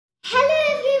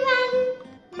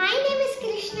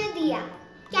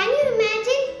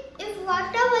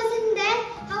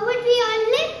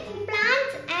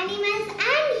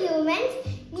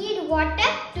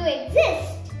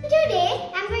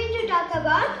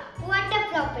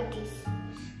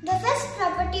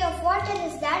of water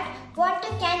is that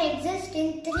water can exist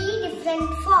in 3 different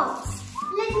forms.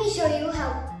 Let me show you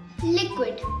how.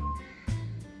 Liquid,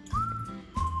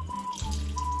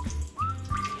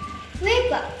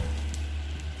 vapor,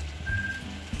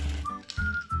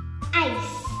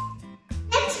 ice.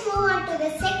 Let's move on to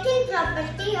the second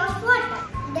property of water,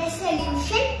 the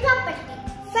solution property.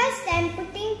 First, I am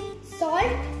putting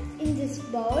salt in this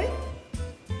bowl.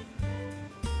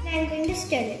 I am going to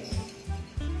stir it.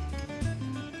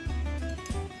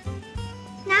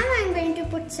 Now I am going to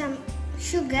put some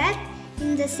sugar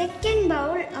in the second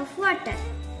bowl of water.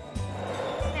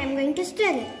 I am going to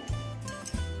stir it.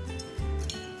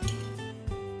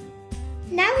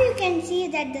 Now you can see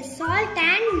that the salt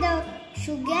and the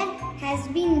sugar has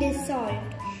been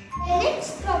dissolved. The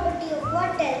next property of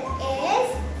water is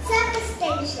surface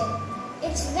tension.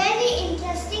 It's very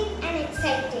interesting and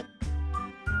exciting.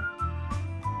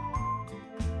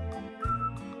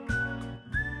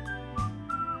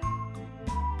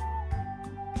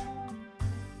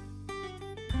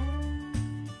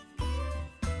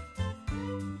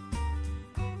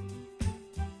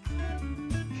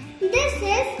 This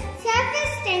is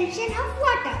surface tension of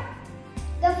water.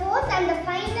 The fourth and the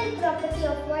final property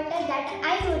of water that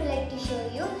I would like to show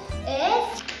you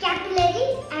is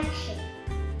capillary action.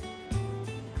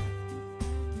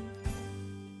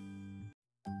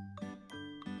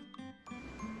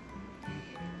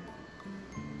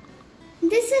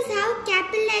 This is how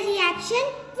capillary action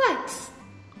works.